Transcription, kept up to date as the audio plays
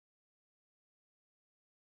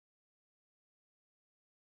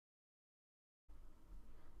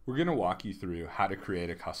We're going to walk you through how to create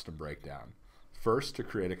a custom breakdown. First, to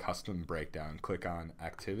create a custom breakdown, click on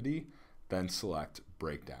Activity, then select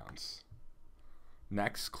Breakdowns.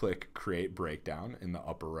 Next, click Create Breakdown in the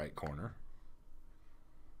upper right corner.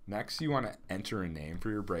 Next, you want to enter a name for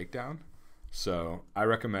your breakdown. So I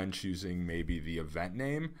recommend choosing maybe the event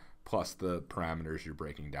name plus the parameters you're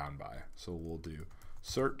breaking down by. So we'll do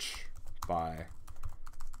search by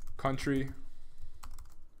country,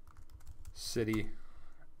 city,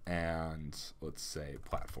 and let's say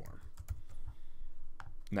platform.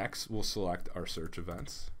 Next, we'll select our search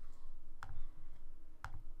events.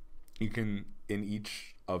 You can, in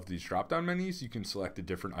each of these drop-down menus, you can select a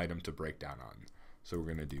different item to break down on. So we're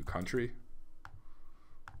going to do country,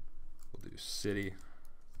 we'll do city,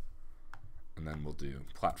 and then we'll do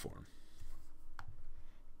platform.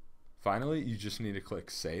 Finally, you just need to click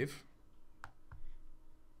Save.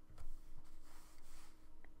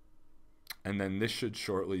 And then this should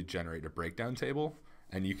shortly generate a breakdown table.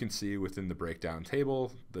 And you can see within the breakdown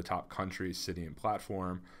table, the top country, city, and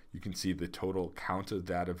platform. You can see the total count of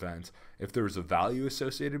that event. If there was a value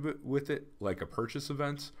associated with it, like a purchase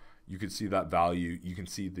event, you could see that value. You can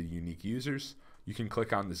see the unique users. You can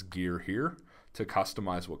click on this gear here to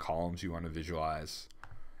customize what columns you want to visualize.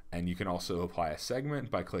 And you can also apply a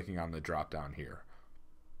segment by clicking on the drop down here.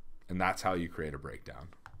 And that's how you create a breakdown.